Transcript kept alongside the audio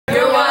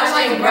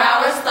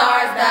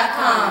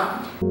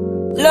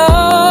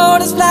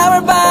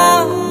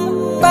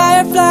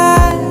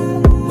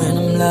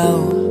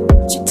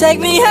make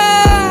me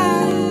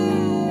high.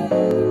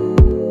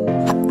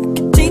 I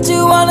can teach you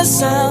all the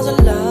sounds of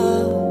love.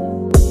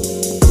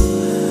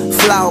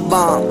 Flower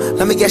bomb,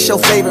 let me guess your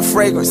favorite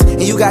fragrance,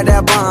 and you got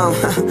that bomb.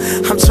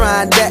 I'm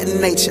trying to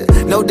detonate you,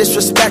 no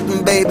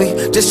disrespecting,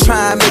 baby. Just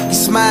try and make you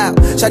smile.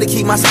 Try to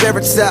keep my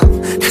spirits up,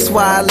 that's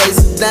why I lays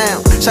it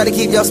down. Try to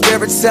keep your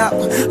spirits up,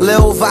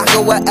 Lil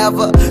vodka,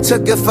 whatever.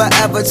 Took it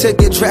forever to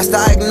get dressed,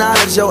 I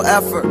acknowledge your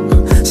effort,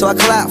 so I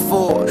clap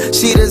for her.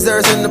 She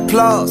deserves an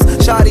applause.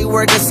 Shawty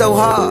working so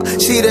hard,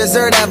 she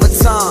deserves that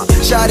baton.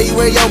 Shawty,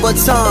 where your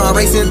baton?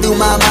 Racing through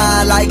my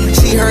mind like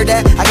she heard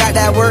that I got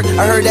that work.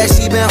 I heard that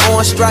she been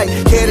on strike.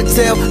 Care to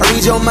tell? I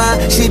read your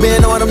mind. She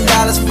been on them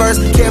dollars first.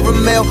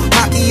 Caramel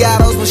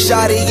macchiatos when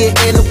Shawty get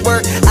into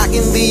work. I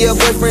can be your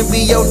boyfriend,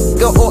 be your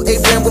nigga, or a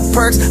friend with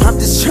perks. I'm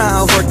just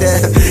trying to work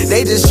that.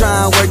 They just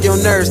trying to work your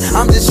nerves.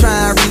 I'm just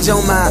trying to read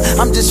your mind.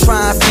 I'm just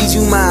trying to feed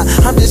you mine.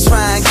 I'm just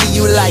trying to give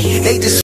you light. They just